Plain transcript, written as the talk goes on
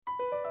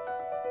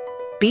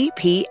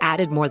BP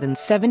added more than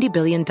 $70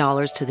 billion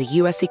to the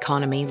U.S.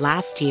 economy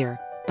last year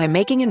by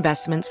making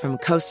investments from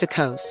coast to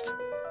coast.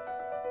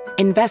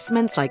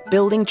 Investments like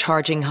building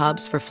charging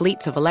hubs for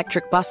fleets of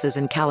electric buses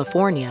in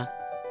California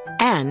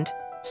and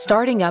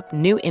starting up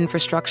new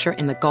infrastructure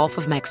in the Gulf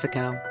of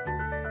Mexico.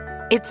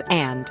 It's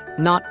and,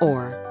 not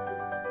or.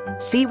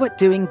 See what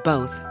doing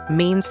both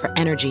means for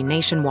energy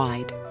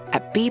nationwide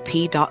at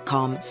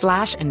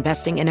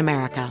bp.com/investing in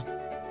America.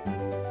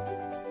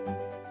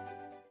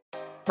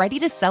 Ready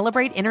to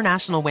celebrate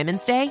International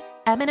Women's Day?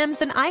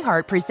 M&M's and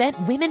iHeart present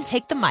Women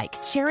Take the Mic,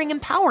 sharing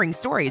empowering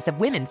stories of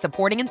women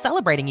supporting and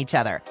celebrating each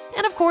other.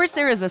 And of course,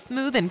 there is a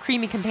smooth and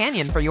creamy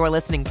companion for your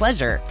listening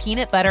pleasure,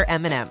 peanut butter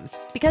M&M's.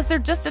 Because they're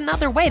just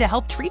another way to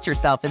help treat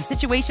yourself in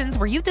situations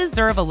where you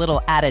deserve a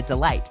little added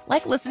delight,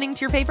 like listening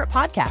to your favorite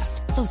podcast.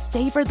 So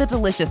savor the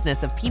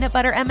deliciousness of peanut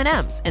butter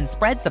M&M's and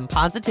spread some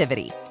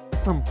positivity.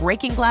 From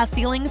breaking glass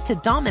ceilings to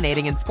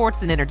dominating in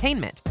sports and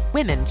entertainment,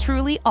 women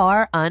truly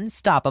are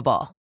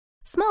unstoppable.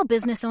 Small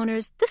business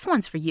owners, this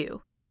one's for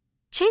you.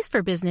 Chase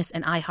for Business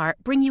and iHeart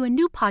bring you a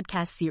new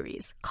podcast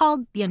series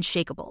called The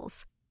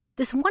Unshakables.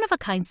 This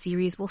one-of-a-kind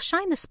series will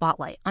shine the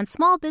spotlight on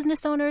small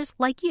business owners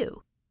like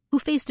you, who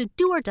faced a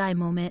do-or-die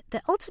moment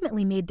that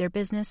ultimately made their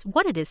business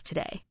what it is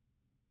today.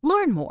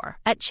 Learn more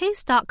at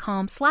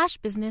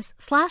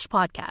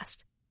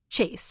chase.com/business/podcast.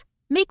 Chase,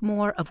 make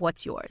more of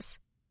what's yours.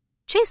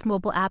 Chase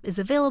mobile app is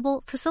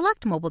available for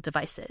select mobile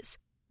devices.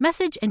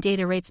 Message and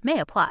data rates may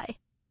apply.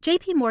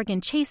 J.P. Morgan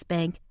Chase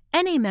Bank,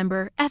 N.A.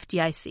 member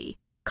FDIC.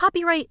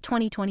 Copyright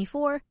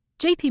 2024,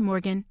 J.P.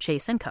 Morgan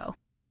Chase & Co.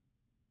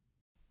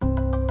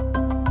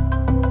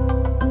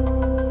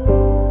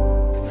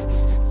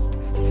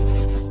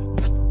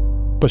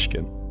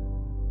 Pushkin.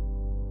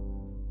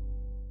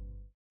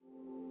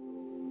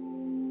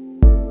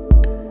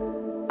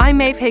 I'm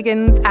Maeve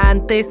Higgins,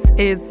 and this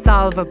is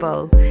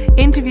Solvable.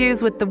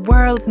 Interviews with the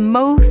world's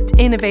most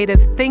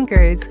innovative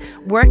thinkers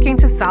working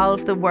to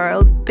solve the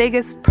world's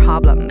biggest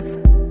problems.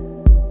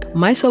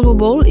 My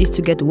Solvable is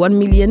to get 1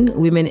 million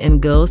women and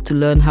girls to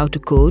learn how to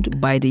code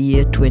by the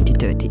year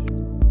 2030.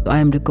 I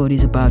Am the Code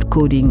is about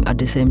coding, at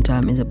the same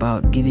time is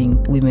about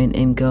giving women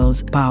and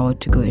girls power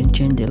to go and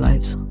change their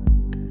lives.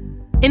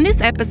 In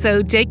this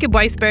episode, Jacob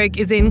Weisberg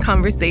is in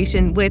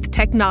conversation with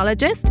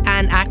technologist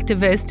and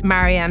activist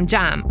Mariam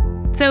Jam.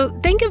 So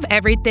think of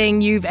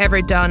everything you've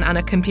ever done on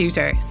a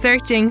computer: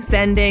 searching,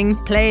 sending,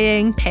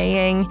 playing,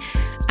 paying.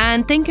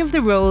 And think of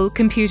the role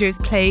computers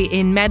play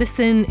in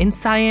medicine, in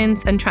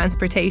science and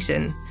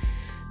transportation.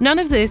 None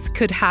of this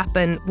could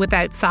happen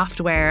without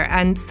software,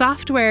 and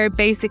software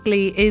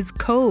basically is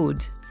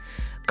code.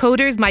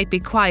 Coders might be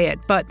quiet,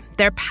 but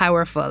they're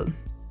powerful.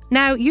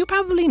 Now, you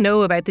probably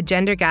know about the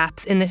gender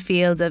gaps in the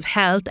fields of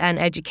health and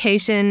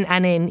education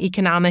and in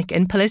economic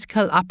and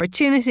political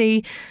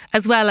opportunity,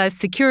 as well as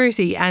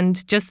security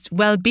and just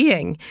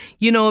well-being.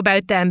 You know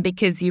about them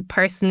because you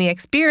personally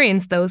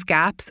experienced those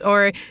gaps,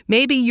 or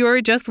maybe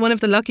you're just one of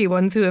the lucky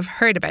ones who have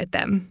heard about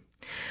them.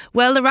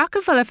 Well, the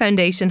Rockefeller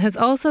Foundation has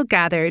also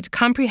gathered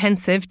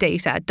comprehensive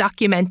data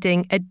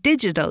documenting a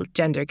digital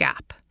gender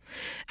gap.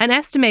 An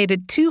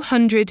estimated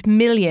 200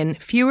 million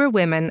fewer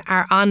women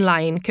are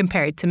online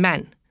compared to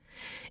men.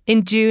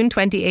 In June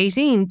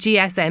 2018,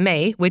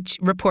 GSMA, which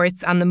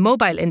reports on the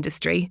mobile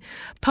industry,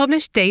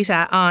 published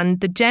data on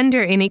the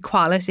gender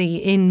inequality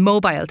in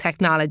mobile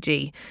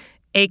technology,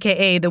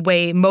 aka the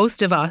way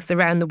most of us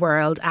around the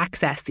world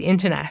access the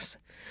internet.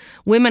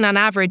 Women on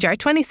average are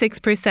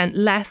 26%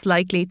 less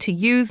likely to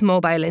use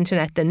mobile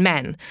internet than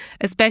men,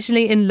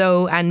 especially in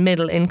low and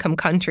middle income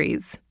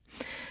countries.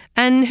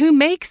 And who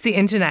makes the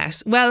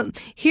internet? Well,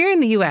 here in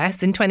the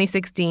US in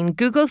 2016,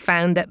 Google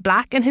found that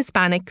Black and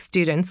Hispanic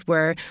students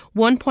were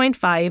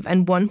 1.5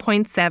 and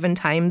 1.7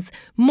 times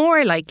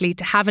more likely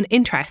to have an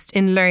interest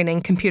in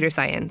learning computer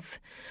science.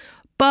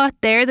 But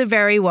they're the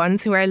very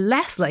ones who are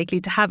less likely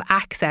to have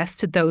access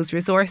to those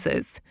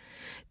resources.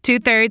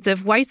 2/3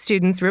 of white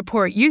students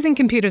report using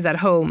computers at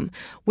home,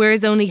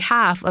 whereas only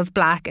half of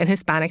Black and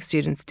Hispanic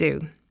students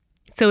do.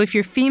 So if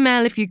you're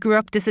female, if you grew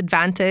up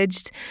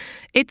disadvantaged,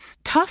 it's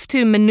tough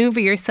to maneuver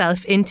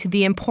yourself into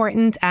the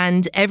important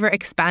and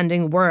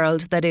ever-expanding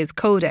world that is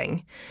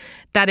coding.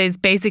 That is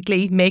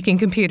basically making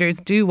computers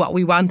do what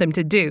we want them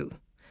to do.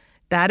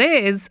 That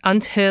is,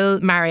 until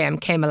Mariam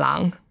came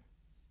along.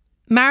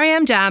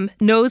 Mariam Jam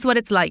knows what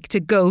it's like to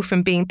go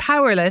from being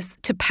powerless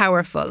to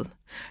powerful.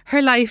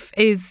 Her life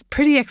is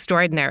pretty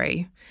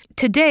extraordinary.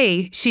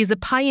 Today, she's a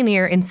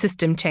pioneer in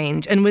system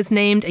change and was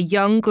named a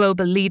Young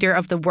Global Leader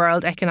of the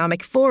World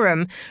Economic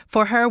Forum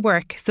for her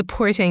work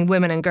supporting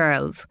women and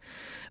girls.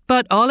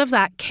 But all of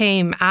that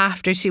came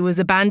after she was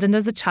abandoned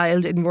as a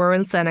child in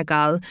rural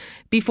Senegal,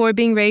 before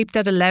being raped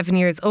at 11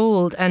 years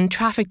old and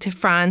trafficked to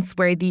France,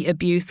 where the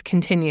abuse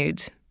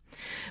continued.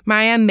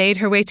 Mariam made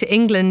her way to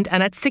England,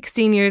 and at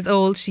 16 years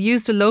old, she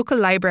used a local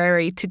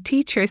library to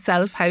teach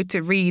herself how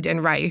to read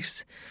and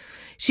write.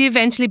 She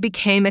eventually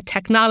became a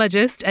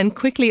technologist and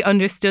quickly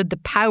understood the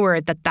power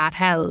that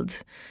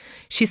held.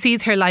 She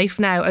sees her life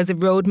now as a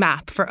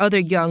roadmap for other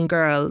young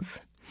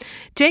girls.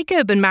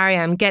 Jacob and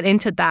Mariam get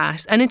into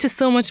that and into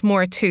so much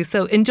more too.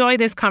 So enjoy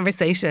this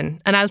conversation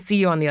and I'll see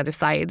you on the other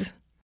side.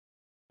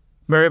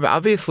 Mariam,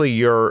 obviously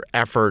your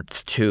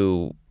efforts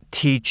to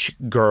teach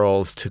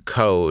girls to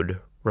code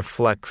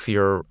reflects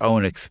your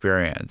own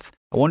experience.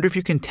 I wonder if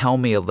you can tell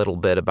me a little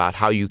bit about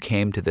how you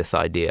came to this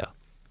idea.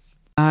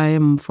 I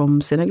am from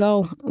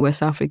Senegal,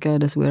 West Africa.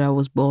 That's where I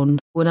was born.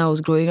 When I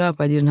was growing up,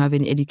 I didn't have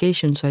any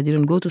education, so I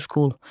didn't go to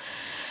school.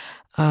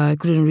 I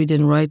couldn't read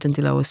and write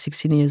until I was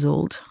 16 years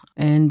old.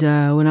 And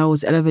when I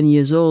was 11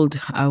 years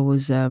old, I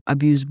was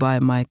abused by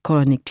my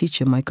Quranic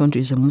teacher. My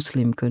country is a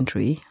Muslim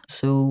country.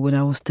 So when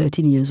I was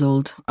 13 years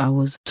old, I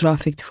was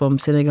trafficked from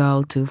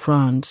Senegal to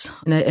France.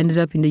 And I ended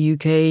up in the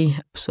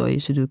UK. So I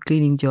used to do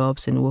cleaning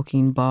jobs and working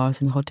in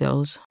bars and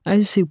hotels. I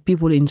used to see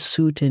people in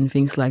suit and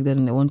things like that,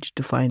 and I wanted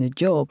to find a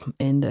job.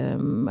 And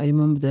I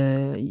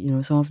remember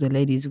some of the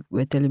ladies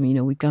were telling me,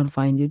 we can't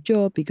find your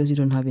job because you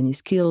don't have any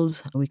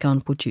skills. We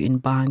can't put you in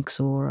banks,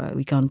 or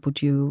we can't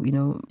put you,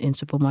 in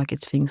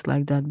supermarkets, things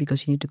like that,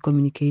 because you need to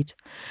communicate.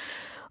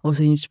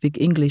 Also, you need to speak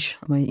English.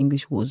 My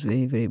English was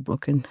very, very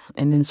broken.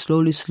 And then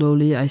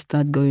slowly, I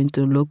started going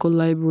to a local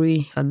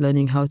library, started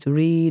learning how to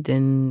read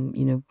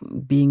and,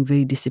 being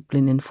very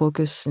disciplined and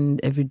focused.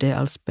 And every day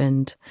I'll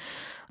spend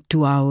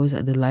 2 hours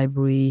at the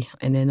library.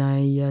 And then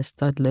I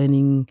start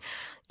learning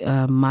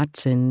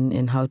maths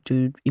and how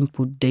to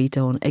input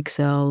data on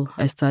Excel.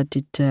 I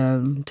started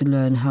to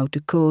learn how to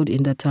code.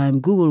 In that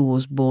time, Google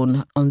was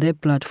born. On their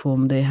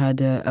platform, they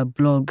had a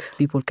blog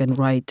people can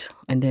write,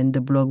 and then the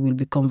blog will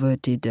be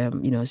converted.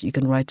 So you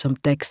can write some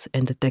text,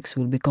 and the text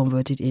will be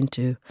converted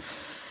into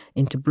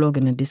blog.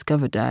 And I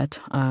discovered that.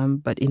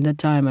 But in that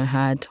time, I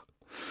had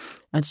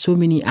so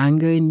many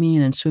anger in me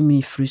and so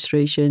many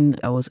frustration.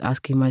 I was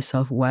asking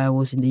myself why I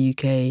was in the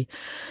UK,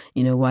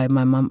 why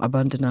my mom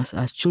abandoned us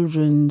as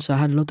children. So I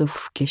had a lot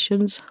of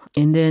questions.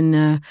 And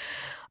then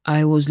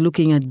I was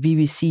looking at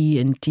BBC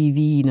and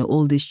TV,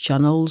 all these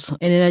channels.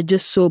 And then I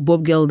just saw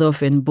Bob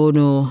Geldof and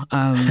Bono,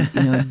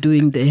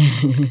 doing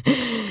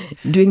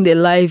the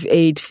Live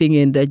Aid thing,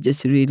 and that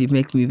just really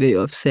made me very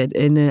upset.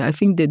 And I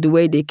think that the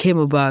way they came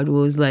about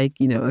was like,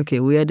 okay,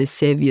 we are the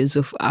saviors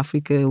of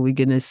Africa. We're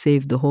going to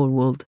save the whole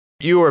world.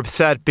 You were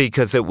upset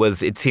because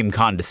it seemed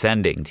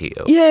condescending to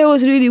you. Yeah, it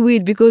was really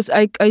weird because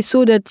I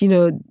saw that,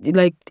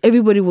 like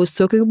everybody was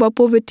talking about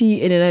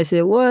poverty. And then I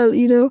said, well,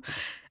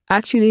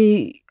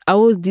 actually, I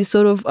was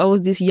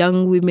this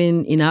young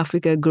woman in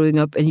Africa growing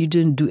up, and you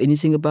didn't do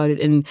anything about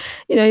it. And,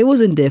 it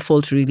wasn't their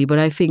fault really, but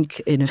I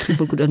think,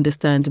 people could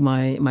understand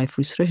my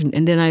frustration.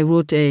 And then I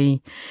wrote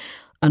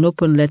an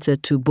open letter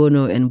to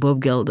Bono and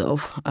Bob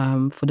Geldof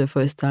for the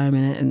first time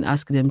and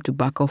asked them to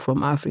back off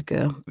from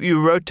Africa.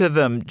 You wrote to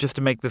them, just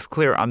to make this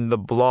clear, on the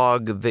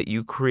blog that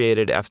you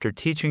created after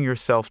teaching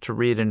yourself to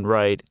read and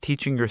write,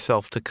 teaching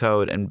yourself to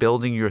code, and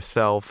building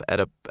yourself at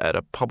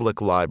a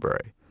public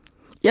library.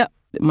 Yeah.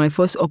 My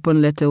first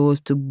open letter was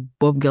to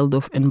Bob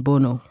Geldof and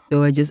Bono.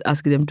 So I just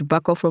asked them to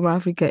back off from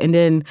Africa. And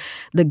then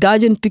the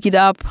Guardian picked it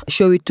up,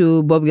 showed it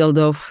to Bob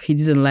Geldof. He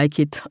didn't like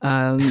it.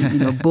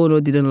 Bono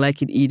didn't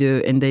like it either.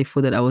 And they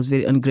thought that I was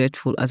very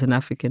ungrateful as an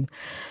African.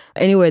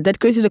 Anyway, that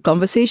created a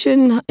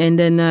conversation. And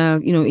then,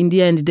 in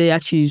the end, they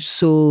actually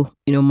saw,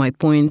 my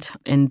point.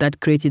 And that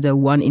created a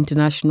One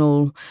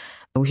International,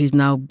 which is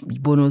now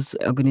Bono's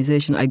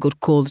organization. I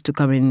got called to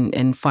come in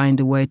and find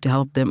a way to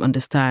help them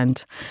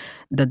understand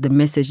that the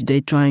message they're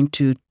trying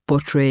to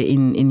portray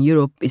in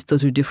Europe is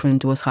totally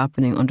different to what's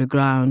happening on the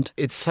ground.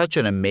 It's such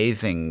an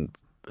amazing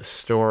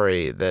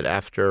story that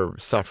after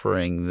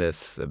suffering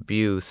this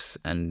abuse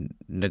and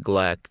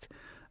neglect,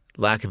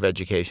 lack of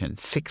education,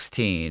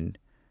 16,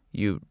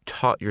 you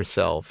taught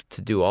yourself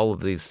to do all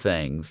of these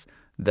things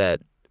that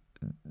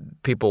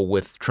people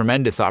with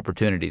tremendous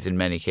opportunities in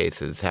many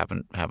cases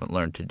haven't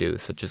learned to do,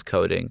 such as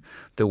coding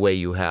the way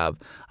you have.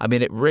 I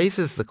mean, it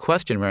raises the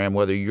question, Mariam,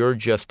 whether you're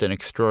just an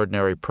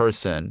extraordinary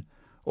person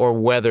or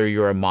whether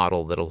you're a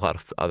model that a lot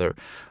of other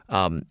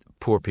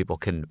poor people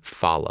can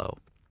follow.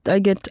 I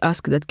get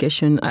asked that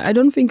question. I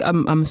don't think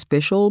I'm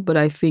special, but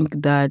I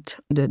think that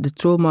the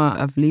trauma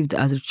I've lived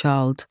as a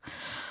child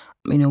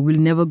will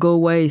never go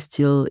away. It's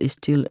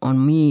still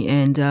on me.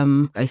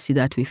 And I see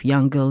that with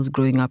young girls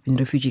growing up in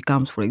refugee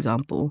camps, for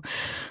example.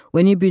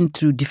 When you've been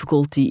through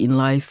difficulty in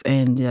life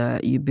and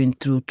you've been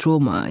through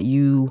trauma,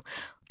 you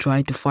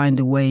try to find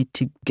a way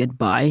to get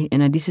by.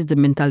 And this is the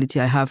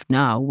mentality I have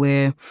now,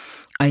 where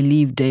I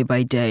live day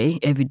by day.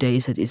 Every day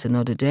is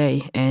another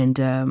day. And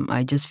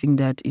I just think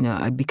that,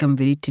 I become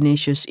very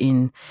tenacious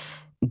in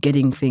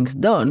getting things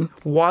done.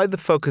 Why the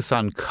focus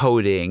on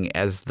coding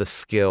as the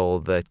skill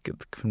that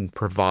can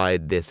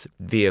provide this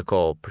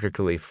vehicle,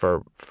 particularly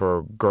for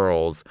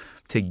girls,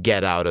 to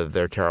get out of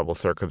their terrible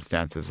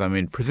circumstances? I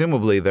mean,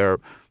 presumably there are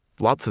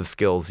lots of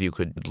skills you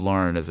could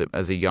learn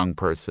as a young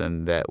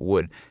person that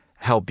would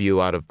help you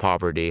out of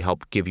poverty,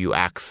 help give you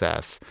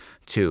access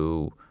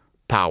to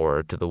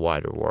power, to the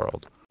wider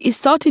world. It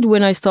started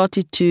when I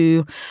started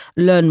to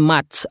learn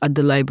maths at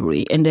the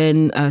library and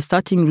then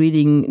starting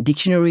reading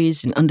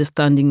dictionaries and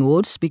understanding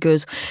words,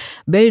 because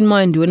bear in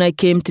mind, when I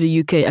came to the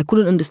UK, I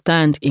couldn't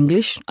understand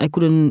English. I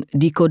couldn't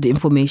decode the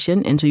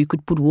information. And so you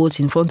could put words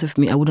in front of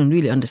me. I wouldn't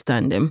really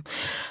understand them.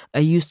 I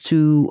used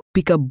to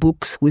pick up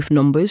books with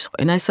numbers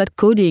and I started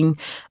coding.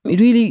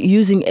 Really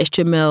using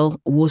HTML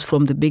was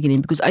from the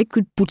beginning because I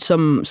could put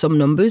some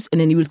numbers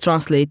and then it will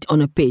translate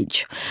on a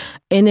page.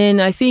 And then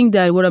I think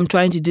that what I'm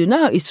trying to do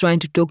now is trying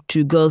to talk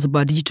to girls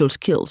about digital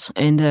skills.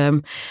 And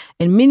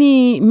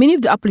many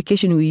of the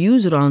applications we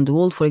use around the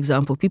world, for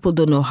example, people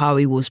don't know how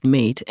it was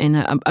made. And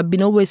I've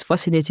been always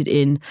fascinated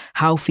in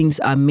how things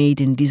are made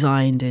and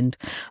designed and,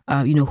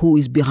 who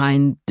is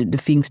behind the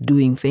things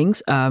doing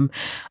things. And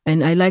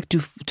I like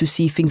to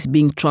see things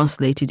being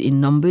translated in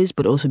numbers,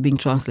 but also being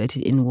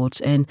translated in words.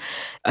 And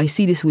I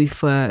see this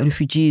with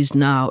refugees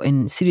now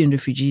and Syrian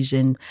refugees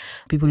and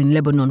people in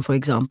Lebanon, for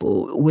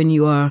example. When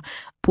you are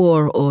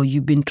poor or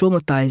you've been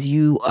traumatized,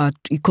 you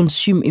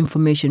consume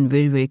information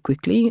very, very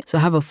quickly. So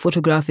I have a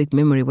photographic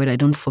memory where I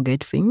don't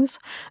forget things.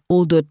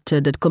 All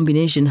that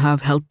combination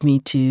have helped me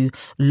to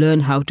learn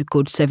how to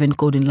code 7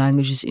 coding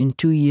languages in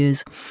 2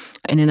 years.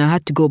 And then I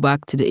had to go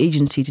back to the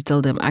agency to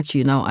tell them,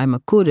 actually, now I'm a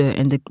coder,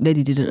 and the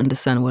lady didn't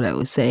understand what I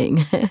was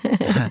saying.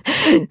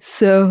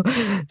 So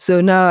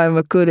now I'm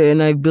a coder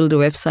and I build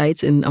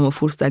websites and I'm a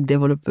full stack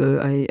developer.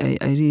 I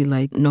really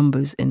like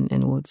numbers and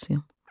words, yeah.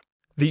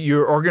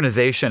 Your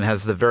organization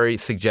has the very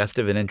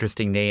suggestive and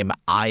interesting name,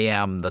 I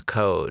Am the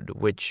Code,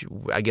 which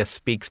I guess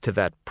speaks to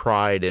that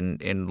pride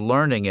in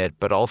learning it,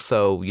 but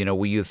also,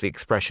 we use the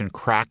expression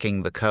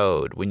cracking the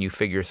code when you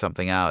figure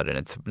something out. And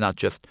it's not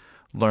just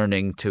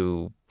learning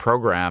to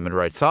program and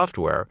write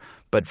software,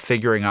 but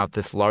figuring out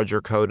this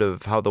larger code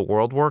of how the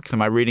world works.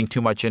 Am I reading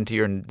too much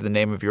into the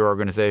name of your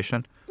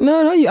organization?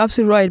 No, you're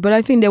absolutely right. But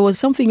I think there was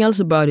something else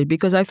about it,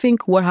 because I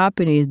think what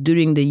happened is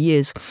during the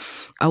years,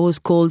 I was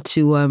called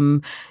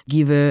to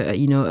give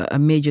a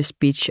major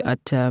speech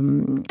at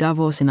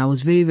Davos, and I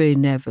was very, very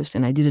nervous,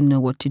 and I didn't know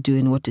what to do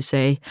and what to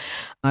say.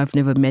 I've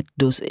never met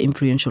those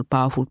influential,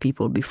 powerful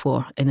people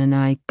before. And then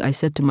I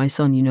said to my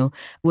son,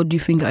 what do you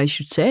think I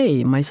should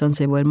say? My son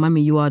said, well,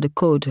 Mommy, you are the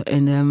code.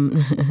 And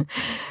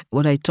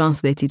what I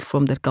translated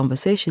from that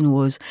conversation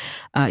was,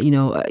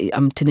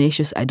 I'm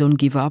tenacious. I don't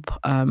give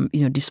up.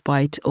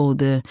 Despite all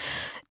the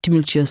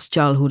tumultuous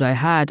childhood I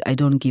had, I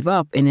don't give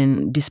up. And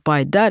then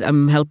despite that,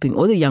 I'm helping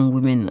other young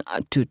women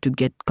to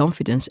get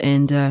confidence.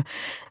 And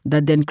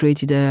that then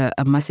created a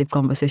massive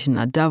conversation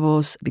at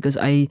Davos, because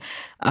I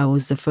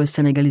was the first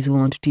Senegalese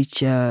woman to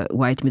teach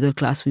white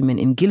middle-class women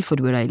in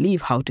Guildford, where I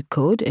live, how to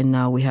code. And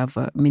now we have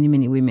many,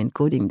 many women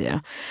coding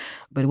there.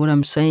 But what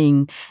I'm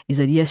saying is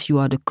that, yes, you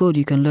are the code.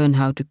 You can learn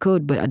how to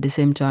code, but at the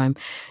same time,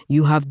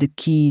 you have the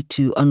key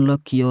to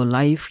unlock your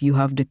life. You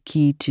have the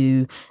key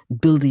to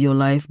build your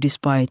life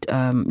despite,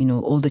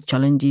 all the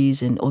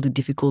challenges and all the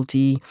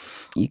difficulty.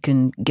 You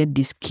can get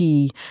this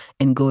key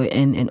and go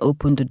in and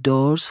open the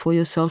doors for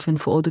yourself and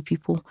for other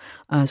people.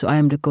 So I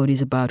Am the Code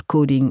is about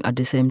coding. At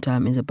the same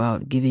time, is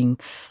about giving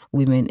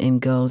women and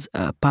girls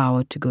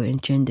power to go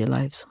and change their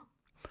lives.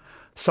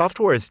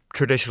 Software has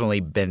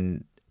traditionally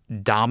been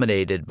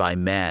dominated by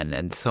men,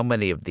 and so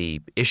many of the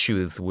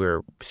issues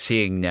we're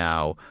seeing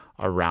now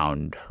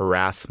around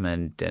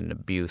harassment and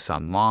abuse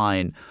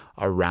online,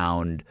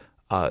 around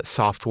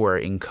software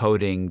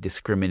encoding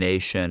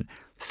discrimination,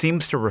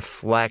 seems to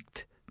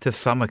reflect to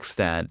some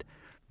extent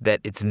that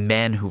it's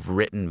men who've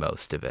written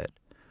most of it.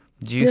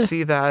 Do you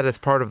see that as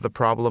part of the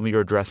problem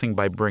you're addressing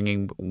by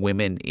bringing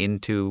women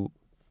into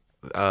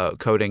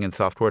coding and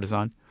software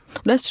design?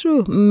 That's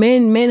true.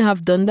 Men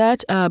have done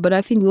that, but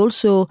I think we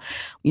also,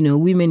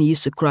 women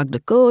used to crack the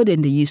code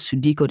and they used to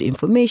decode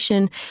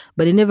information,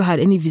 but they never had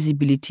any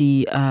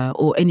visibility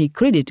or any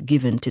credit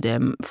given to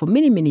them for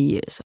many, many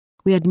years.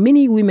 We had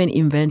many women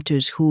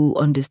inventors who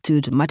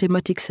understood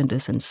mathematics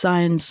and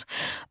science.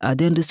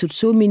 They understood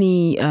so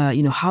many,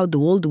 how the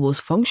world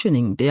was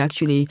functioning. They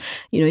actually,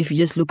 if you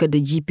just look at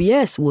the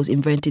GPS, was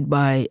invented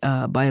by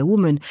a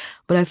woman.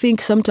 But I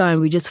think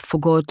sometimes we just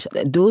forgot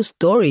those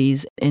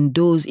stories and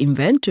those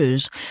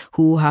inventors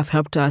who have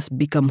helped us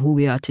become who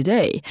we are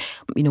today.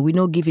 We're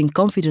not giving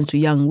confidence to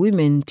young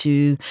women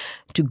to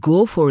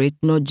go for it,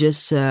 not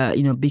just,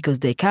 because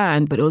they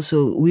can, but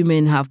also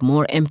women have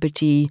more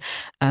empathy.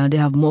 They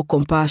have more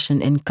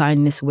compassion and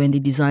kindness when they're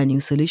designing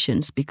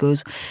solutions,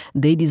 because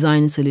they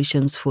design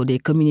solutions for their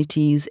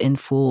communities and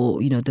for,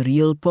 the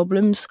real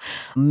problems.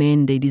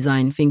 Men, they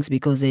design things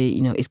because they,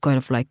 it's kind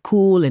of like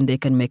cool and they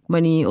can make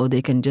money, or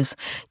they can just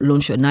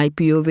launch an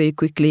IPO very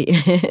quickly.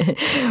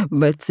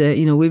 But,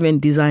 women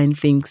design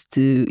things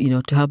to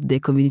help their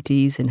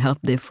communities and help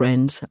their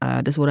friends.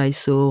 That's what I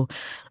saw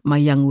my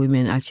young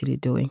women actually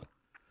doing.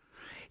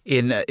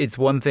 It's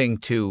one thing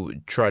to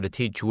try to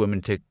teach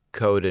women to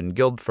code in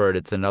Guildford.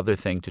 It's another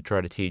thing to try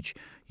to teach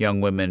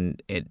young women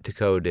to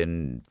code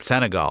in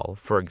Senegal,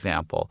 for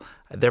example.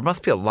 There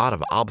must be a lot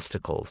of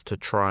obstacles to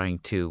trying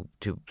to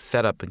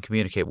set up and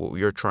communicate what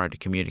you're trying to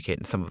communicate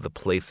in some of the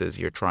places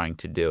you're trying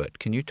to do it.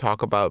 Can you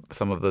talk about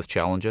some of those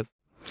challenges?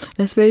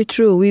 That's very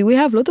true. We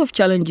have a lot of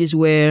challenges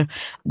where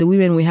the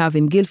women we have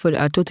in Guildford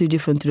are totally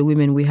different to the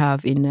women we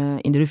have in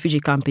the refugee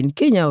camp in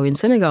Kenya or in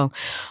Senegal.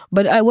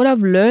 But what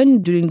I've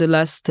learned during the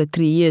last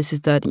 3 years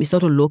is that it's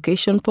not a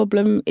location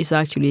problem. It's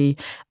actually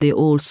they're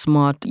all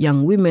smart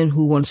young women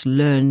who want to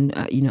learn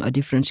a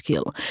different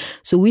skill.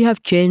 So we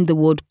have changed the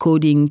word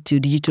coding to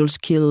digital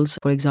skills.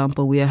 For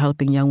example, we are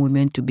helping young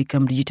women to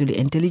become digitally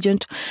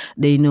intelligent.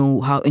 They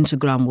know how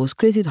Instagram was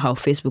created, how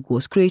Facebook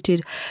was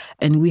created,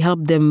 and we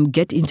help them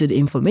get into the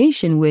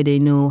information where they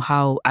know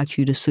how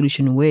actually the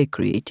solution were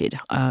created.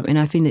 And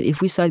I think that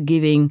if we start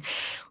giving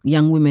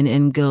young women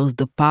and girls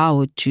the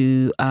power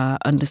to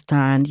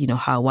understand,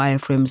 how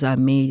wireframes are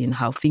made and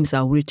how things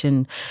are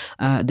written,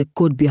 the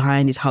code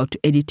behind it, how to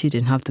edit it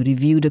and how to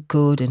review the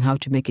code and how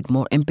to make it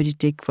more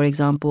empathetic, for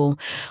example,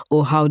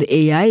 or how the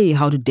AI,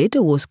 how the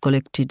data was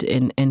collected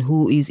and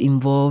who is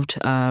involved.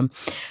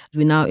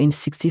 We're now in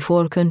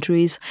 64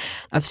 countries.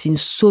 I've seen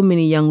so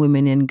many young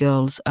women and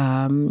girls,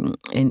 and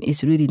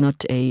it's really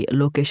not a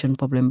location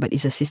problem, but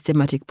it's a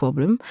systematic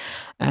problem.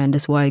 And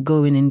that's why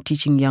going and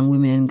teaching young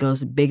women and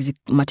girls basic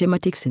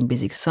mathematics and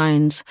basic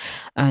science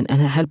and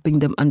helping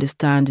them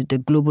understand the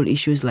global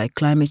issues like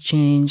climate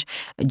change,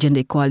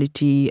 gender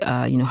equality,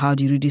 how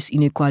do you reduce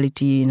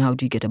inequality and how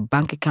do you get a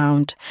bank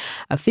account.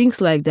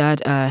 Things like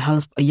that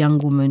helps a young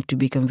woman to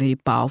become very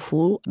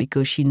powerful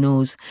because she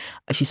knows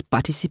she's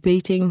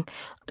participating.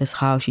 That's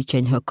how she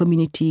changed her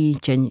community,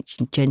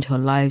 change her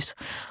lives,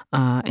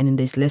 and then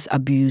there's less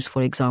abuse,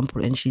 for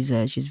example, and she's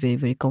very,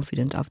 very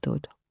confident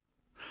afterward.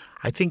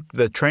 I think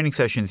the training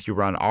sessions you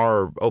run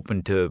are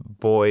open to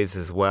boys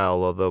as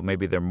well, although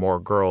maybe there are more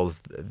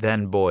girls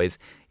than boys.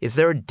 Is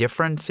there a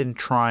difference in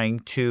trying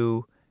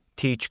to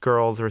teach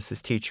girls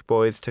versus teach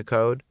boys to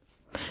code?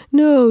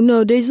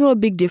 No, there's no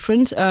big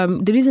difference.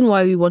 The reason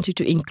why we wanted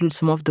to include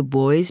some of the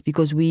boys,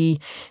 because when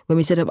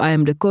we set up I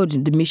Am the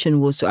Code, the mission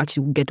was to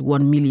actually get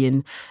 1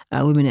 million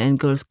women and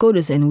girls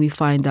coders, and we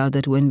find out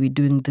that when we're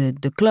doing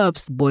the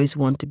clubs, boys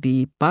want to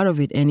be part of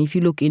it. And if you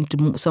look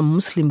into some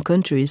Muslim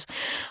countries,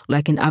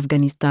 like in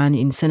Afghanistan,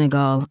 in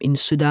Senegal, in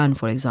Sudan,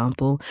 for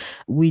example,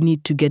 we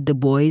need to get the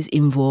boys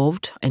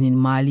involved, and in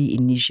Mali,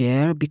 in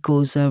Niger,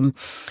 because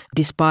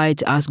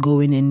despite us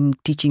going and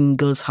teaching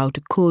girls how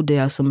to code,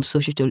 there are some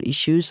societal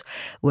issues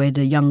where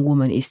the young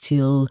woman is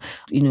still,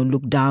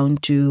 looked down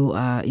to.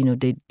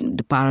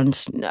 The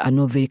parents are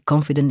not very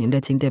confident in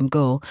letting them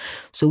go.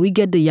 So we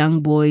get the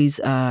young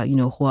boys,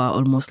 who are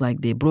almost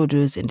like their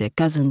brothers and their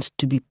cousins,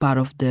 to be part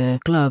of the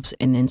clubs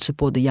and then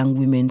support the young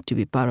women to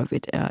be part of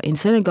it. In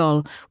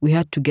Senegal, we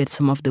had to get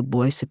some of the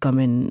boys to come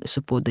and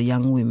support the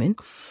young women.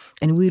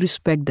 And we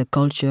respect the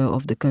culture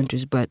of the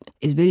countries, but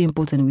it's very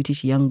important we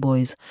teach young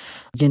boys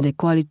gender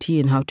equality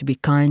and how to be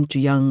kind to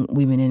young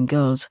women and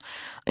girls.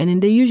 And then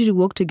they usually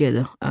work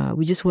together.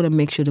 We just want to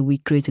make sure that we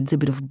create a little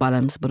bit of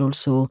balance, but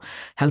also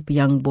help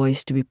young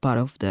boys to be part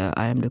of the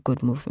I Am the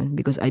Code movement,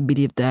 because I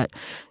believe that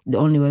the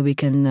only way we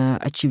can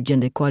achieve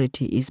gender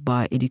equality is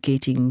by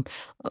educating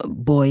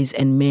boys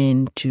and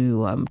men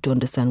to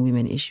understand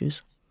women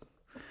issues.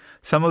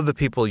 Some of the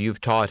people you've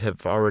taught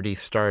have already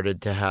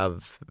started to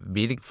have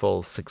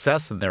meaningful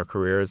success in their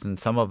careers, and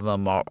some of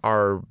them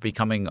are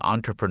becoming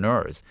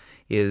entrepreneurs.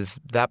 Is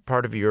that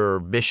part of your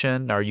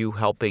mission? Are you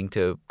helping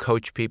to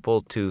coach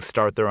people to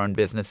start their own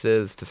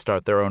businesses, to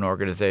start their own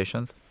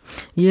organizations?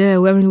 Yeah,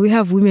 we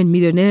have women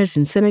millionaires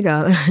in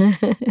Senegal.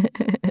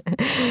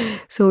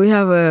 So we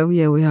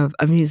have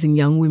amazing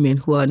young women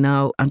who are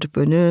now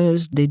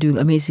entrepreneurs. They're doing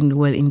amazingly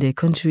well in their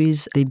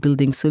countries. They're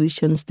building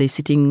solutions. They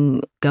sit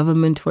in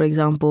government, for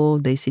example.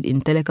 They sit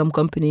in telecom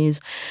companies.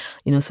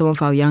 Some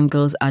of our young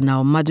girls are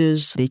now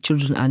mothers. Their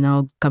children are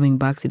now coming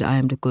back to the I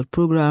Am the Code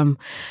program.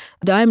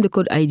 The I Am the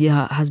Code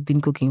idea has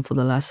been cooking for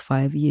the last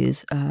 5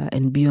 years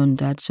and beyond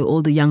that. So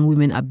all the young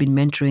women I've been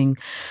mentoring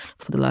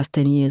for the last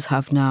 10 years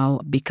have now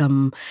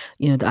become,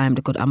 the I Am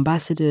the Code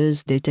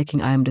ambassadors. They're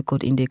taking I Am the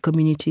Code in their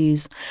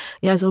communities.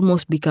 It has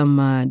almost become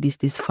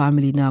this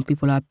family now.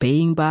 People are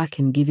paying back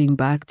and giving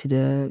back to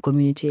the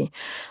community.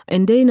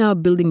 And they're now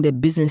building their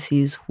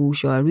businesses,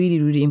 which are really,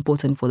 really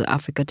important for the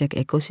Africa tech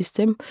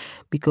ecosystem,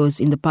 because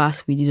in the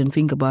past we didn't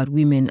think about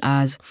women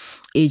as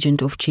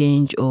agent of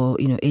change or,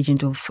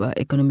 agent of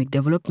economic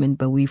development,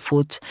 but we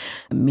thought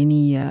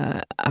many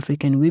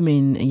African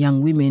women,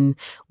 young women,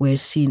 were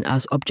seen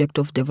as object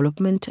of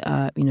development.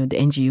 The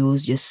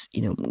NGOs just,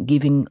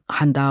 giving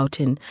handout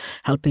and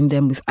helping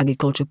them with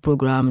agriculture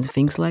programs,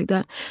 things like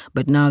that.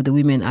 But now the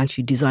women are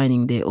actually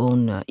designing their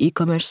own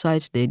e-commerce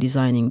sites. They're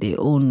designing their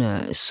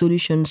own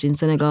solutions in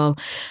Senegal.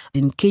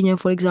 In Kenya,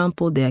 for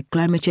example, they are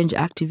climate change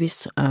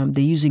activists.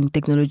 They're using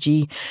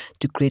technology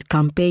to create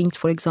campaigns,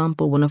 for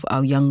example. One of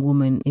our young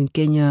women in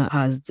Kenya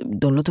has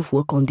done a lot of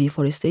work on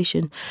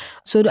deforestation.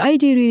 So the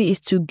idea really is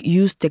to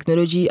use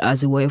technology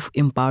as a way of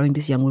empowering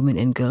these young women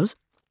and girls,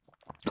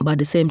 but at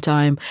the same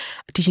time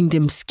teaching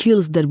them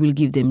skills that will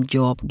give them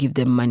job, give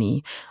them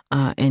money,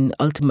 and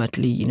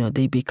ultimately,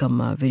 they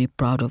become very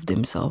proud of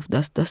themselves.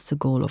 That's the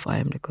goal of I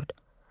Am the Code.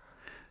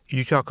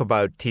 You talk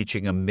about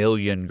teaching 1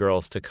 million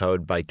girls to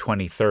code by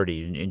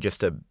 2030 in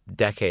just a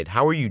decade.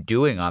 How are you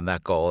doing on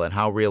that goal, and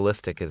how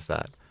realistic is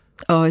that?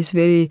 Oh, it's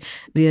very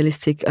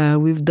realistic.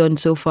 We've done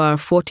so far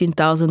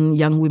 14,000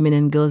 young women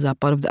and girls are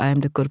part of the I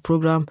Am the Code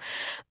program,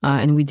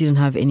 and we didn't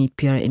have any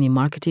PR, any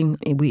marketing.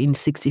 We're in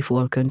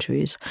 64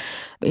 countries.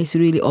 It's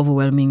really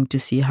overwhelming to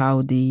see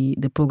how the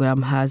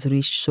program has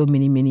reached so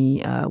many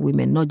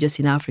women, not just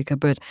in Africa,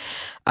 but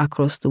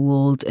across the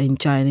world, in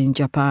China, in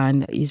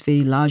Japan. It's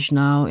very large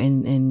now,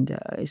 and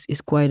it's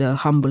quite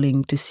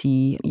humbling to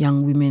see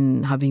young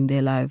women having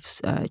their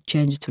lives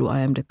changed through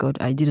I Am the Code.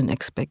 I didn't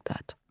expect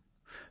that.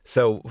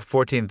 So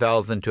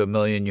 14,000 to 1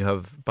 million, you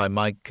have, by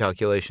my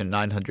calculation,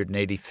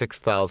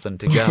 986,000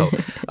 to go.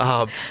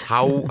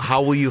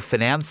 How will you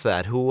finance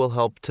that? Who will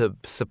help to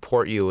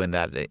support you in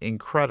that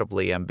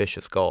incredibly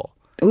ambitious goal?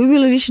 We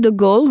will reach the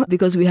goal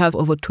because we have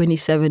over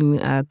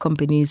 27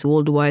 companies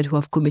worldwide who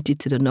have committed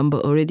to the number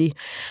already.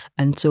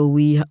 And so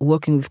we are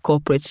working with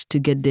corporates to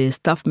get their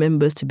staff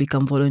members to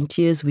become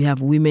volunteers. We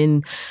have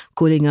women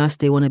calling us.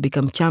 They want to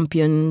become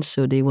champions.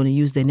 So they want to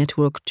use their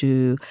network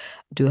to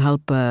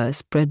help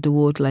spread the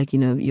word. Like,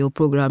 your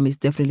program is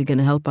definitely going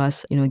to help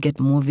us,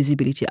 get more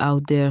visibility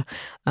out there.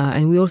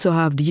 And we also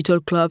have digital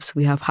clubs.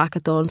 We have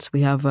hackathons.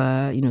 We have,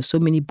 so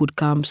many boot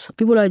camps.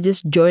 People are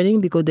just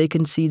joining because they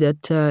can see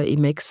that it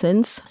makes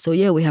sense. So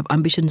yeah, we have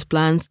ambitions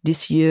plans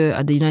this year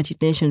at the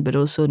United Nations, but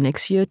also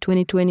next year,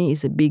 2020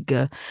 is a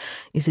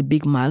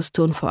big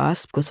milestone for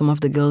us because some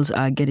of the girls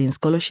are getting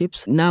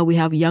scholarships. Now we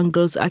have young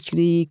girls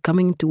actually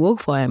coming to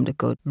work for I Am the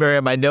Code.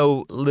 Miriam, I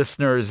know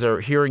listeners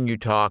are hearing you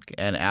talk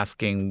and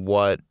asking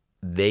what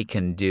they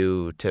can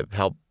do to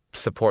help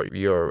support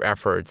your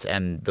efforts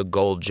and the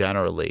goal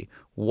generally.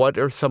 What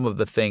are some of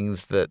the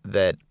things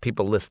that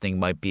people listening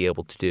might be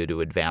able to do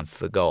to advance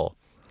the goal?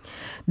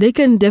 They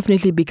can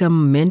definitely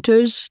become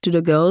mentors to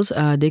the girls.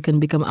 They can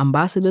become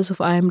ambassadors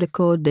of I Am the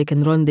Code. They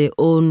can run their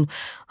own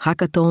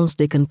hackathons.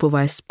 They can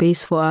provide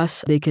space for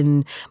us. They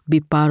can be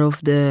part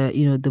of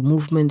the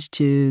movement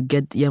to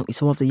get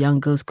some of the young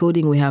girls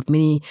coding. We have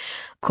many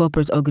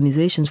corporate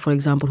organizations, for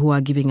example, who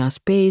are giving us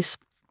space.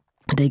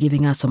 They're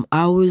giving us some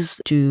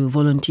hours to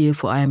volunteer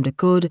for I Am the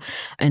Code,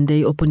 and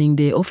they're opening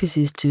their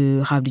offices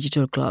to have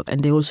digital club.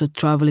 And they're also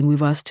traveling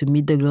with us to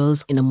meet the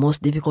girls in the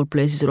most difficult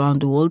places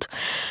around the world.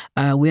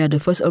 We are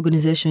the first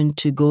organization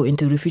to go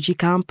into a refugee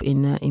camp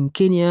in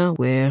Kenya,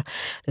 where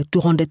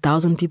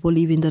 200,000 people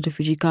live in the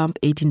refugee camp.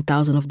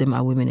 18,000 of them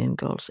are women and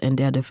girls, and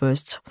they are the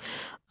first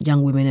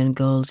young women and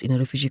girls in a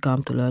refugee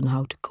camp to learn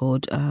how to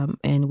code.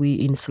 And we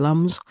in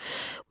slums,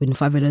 we're in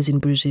favelas in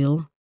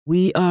Brazil.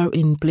 We are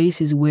in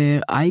places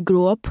where I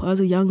grew up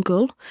as a young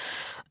girl,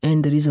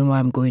 and the reason why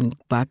I'm going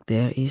back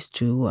there is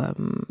to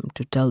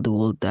tell the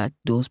world that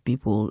those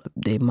people,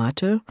 they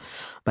matter,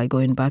 by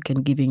going back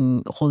and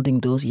holding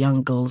those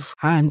young girls'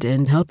 hand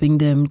and helping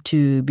them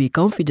to be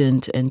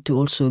confident and to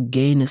also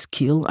gain a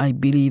skill. I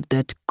believe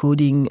that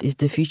coding is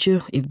the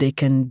future. If they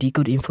can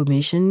decode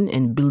information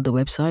and build a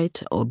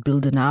website or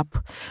build an app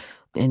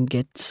and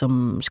get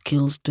some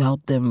skills to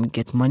help them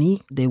get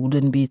money, they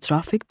wouldn't be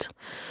trafficked.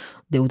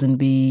 They wouldn't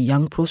be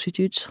young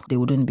prostitutes. They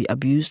wouldn't be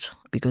abused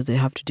because they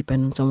have to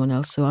depend on someone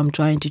else. So I'm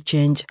trying to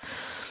change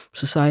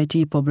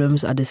society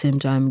problems at the same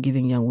time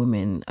giving young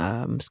women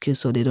skills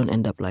so they don't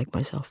end up like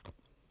myself.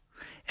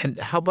 And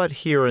how about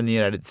here in the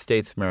United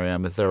States,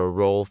 Miriam? Is there a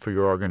role for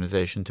your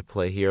organization to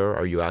play here?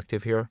 Are you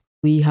active here?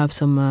 We have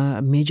some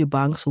major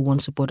banks who want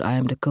to support I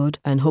Am the Code,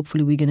 and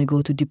hopefully we're going to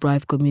go to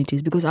deprived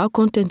communities because our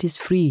content is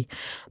free.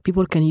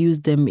 People can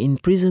use them in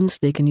prisons.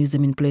 They can use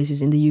them in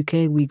places. In the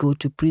UK, we go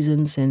to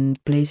prisons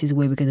and places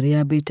where we can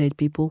rehabilitate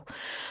people.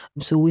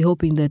 So we're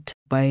hoping that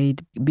by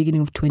the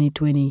beginning of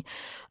 2020,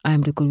 I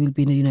Am the Code will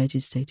be in the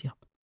United States. Yeah.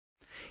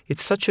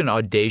 It's such an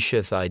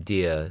audacious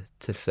idea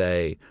to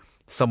say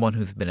someone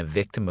who's been a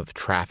victim of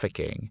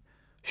trafficking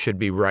should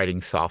be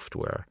writing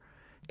software.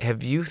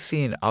 Have you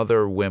seen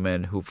other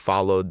women who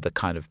followed the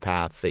kind of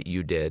path that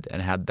you did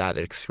and had that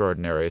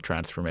extraordinary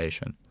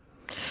transformation?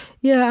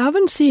 Yeah, I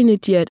haven't seen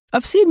it yet.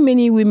 I've seen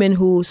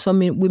some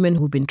women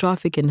who've been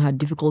trafficked and had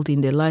difficulty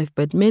in their life,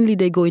 but mainly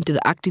they go into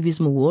the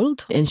activism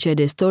world and share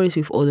their stories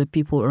with other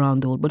people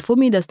around the world. But for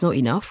me, that's not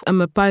enough.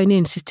 I'm a pioneer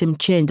in system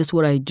change. That's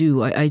what I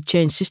do. I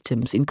change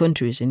systems in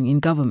countries and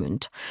in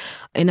government.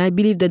 And I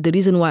believe that the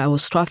reason why I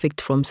was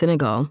trafficked from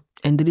Senegal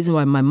and the reason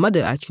why my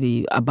mother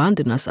actually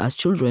abandoned us as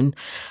children,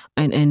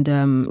 and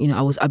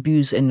I was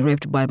abused and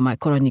raped by my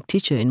Quranic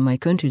teacher in my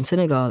country in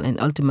Senegal and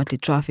ultimately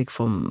trafficked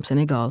from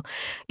Senegal,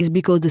 is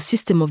because the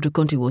system of the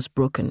country was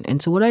broken.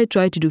 And so what I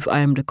try to do for I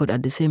Am the Code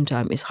at the same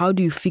time is how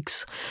do you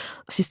fix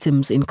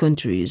systems in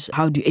countries?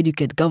 How do you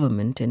educate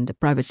government and the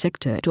private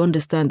sector to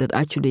understand that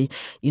actually,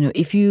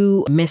 if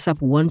you mess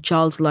up one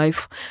child's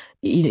life,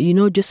 you're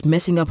not just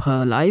messing up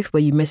her life,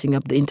 but you're messing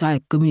up the entire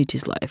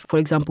community's life. For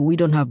example, we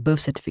don't have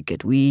birth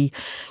certificate. We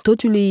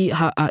totally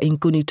are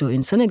incognito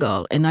in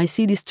Senegal. And I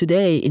see this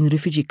today in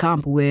refugee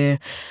camp where,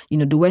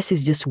 the West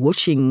is just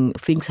watching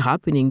things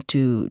happening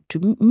to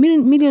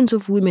millions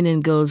of women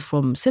and girls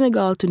from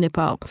Senegal to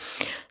Nepal.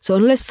 So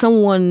unless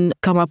someone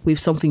come up with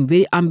something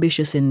very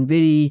ambitious and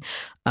very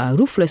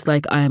ruthless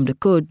like I Am the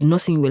Code,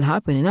 nothing will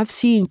happen. And I've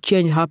seen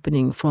change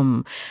happening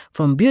from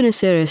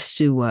Buenos Aires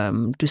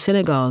to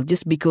Senegal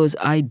just because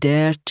I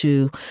dare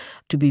to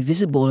be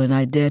visible and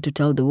I dare to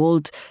tell the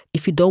world,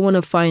 if you don't want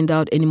to find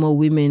out any more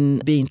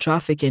women being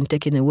trafficked and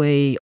taken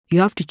away, you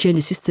have to change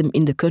the system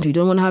in the country. You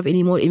don't want to have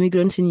any more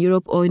immigrants in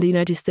Europe or in the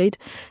United States.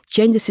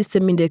 Change the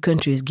system in their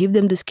countries. Give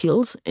them the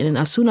skills. And then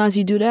as soon as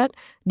you do that,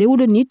 they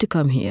wouldn't need to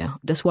come here.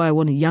 That's why I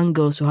want young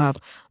girls to have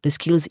the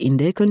skills in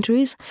their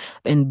countries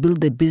and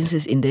build their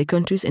businesses in their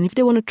countries. And if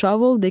they want to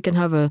travel, they can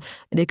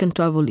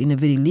travel in a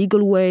very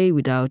legal way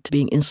without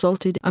being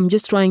insulted. I'm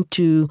just trying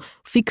to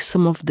fix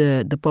some of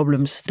the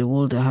problems the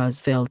world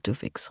has failed to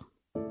fix.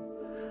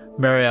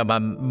 Mariam,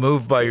 I'm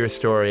moved by your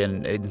story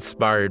and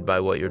inspired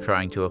by what you're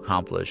trying to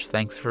accomplish.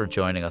 Thanks for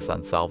joining us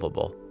on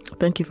Solvable.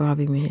 Thank you for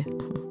having me here.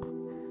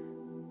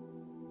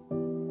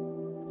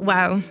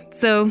 Wow.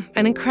 So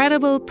an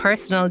incredible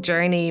personal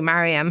journey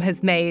Mariam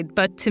has made.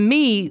 But to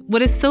me,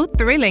 what is so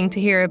thrilling to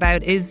hear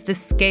about is the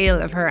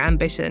scale of her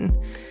ambition.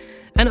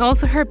 And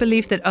also her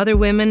belief that other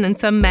women and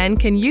some men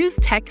can use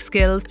tech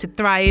skills to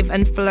thrive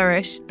and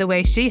flourish the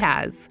way she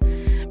has.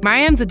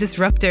 Mariam's a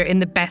disruptor in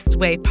the best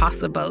way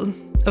possible.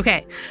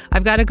 Okay,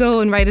 I've got to go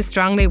and write a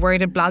strongly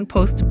worded blog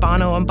post to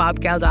Bono and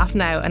Bob Geldof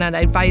now, and I'd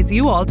advise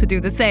you all to do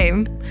the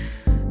same.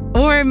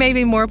 Or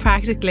maybe more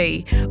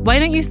practically, why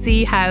don't you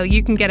see how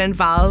you can get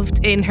involved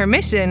in her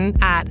mission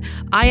at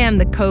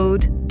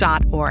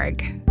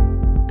iamthecode.org.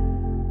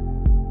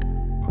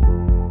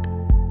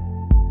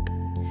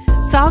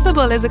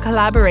 Solvable is a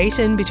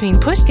collaboration between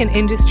Pushkin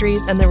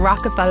Industries and the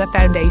Rockefeller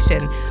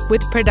Foundation,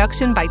 with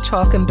production by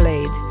Chalk and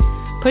Blade.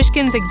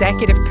 Pushkin's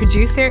executive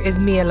producer is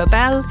Mia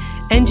Lobel,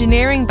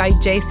 engineering by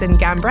Jason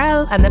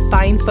Gambrell and the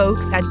fine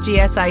folks at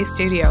GSI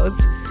Studios.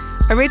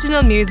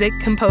 Original music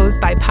composed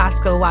by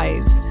Pascal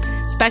Wise.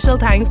 Special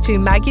thanks to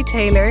Maggie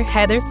Taylor,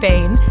 Heather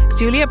Fain,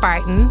 Julia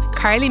Barton,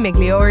 Carly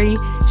Migliori,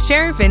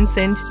 Cher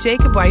Vincent,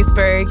 Jacob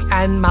Weisberg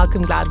and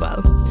Malcolm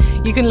Gladwell.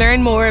 You can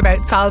learn more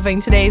about solving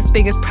today's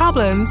biggest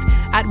problems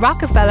at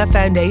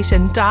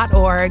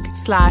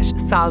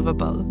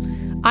rockefellerfoundation.org/solvable.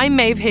 I'm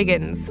Maeve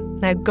Higgins.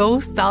 Now go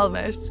solve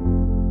it.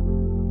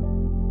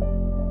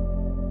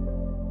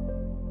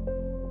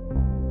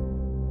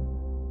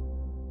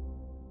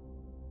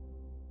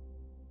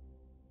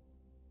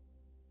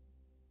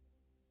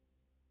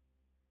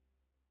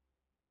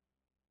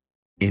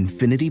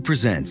 Infiniti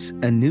presents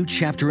a new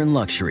chapter in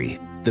luxury,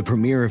 the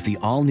premiere of the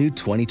all-new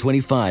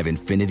 2025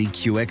 Infiniti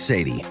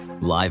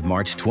QX80, live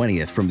March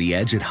 20th from the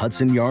Edge at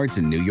Hudson Yards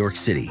in New York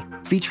City,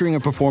 featuring a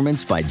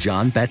performance by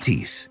John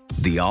Batiste.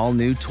 The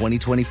all-new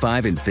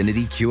 2025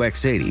 Infiniti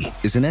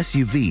QX80 is an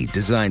SUV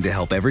designed to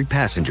help every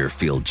passenger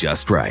feel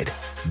just right.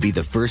 Be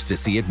the first to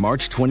see it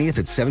March 20th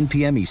at 7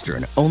 p.m.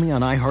 Eastern, only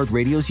on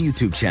iHeartRadio's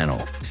YouTube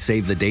channel.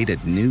 Save the date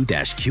at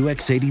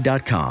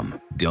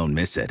new-QX80.com. Don't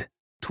miss it.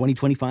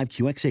 2025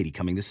 QX80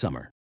 coming this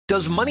summer.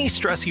 Does money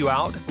stress you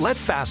out? Let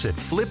Facet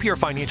flip your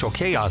financial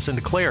chaos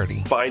into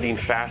clarity. Finding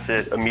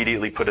Facet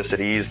immediately put us at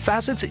ease.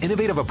 Facet's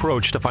innovative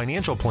approach to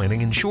financial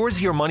planning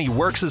ensures your money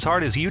works as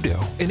hard as you do,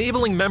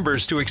 enabling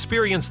members to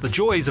experience the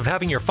joys of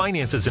having your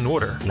finances in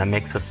order. And that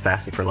makes us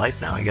Facet for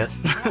life now, I guess.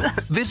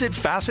 Visit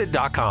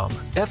Facet.com,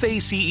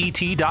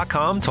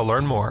 FACET.com to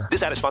learn more.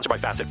 This ad is sponsored by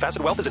Facet.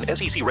 Facet Wealth is an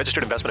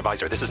SEC-registered investment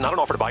advisor. This is not an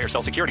offer to buy or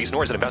sell securities,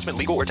 nor is it investment,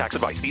 legal, or tax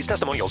advice. These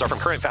testimonials are from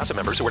current Facet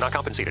members who are not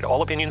compensated.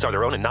 All opinions are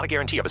their own and not a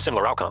guarantee of a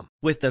similar outcome.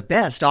 With the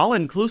best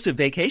all-inclusive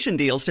vacation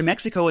deals to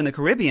Mexico and the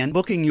Caribbean,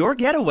 booking your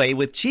getaway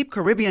with Cheap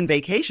Caribbean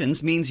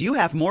Vacations means you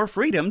have more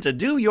freedom to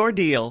do your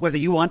deal. Whether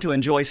you want to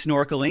enjoy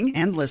snorkeling,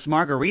 endless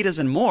margaritas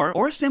and more,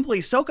 or simply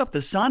soak up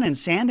the sun and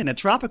sand in a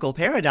tropical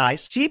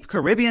paradise, Cheap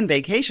Caribbean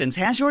Vacations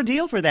has your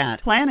deal for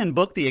that. Plan and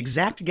book the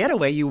exact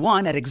getaway you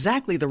want at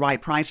exactly the right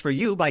price for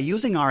you by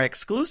using our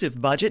exclusive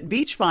budget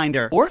beach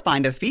finder, or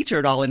find a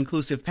featured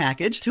all-inclusive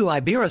package to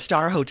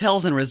Iberostar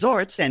Hotels and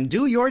Resorts and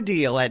do your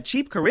deal at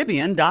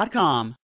cheapcaribbean.com.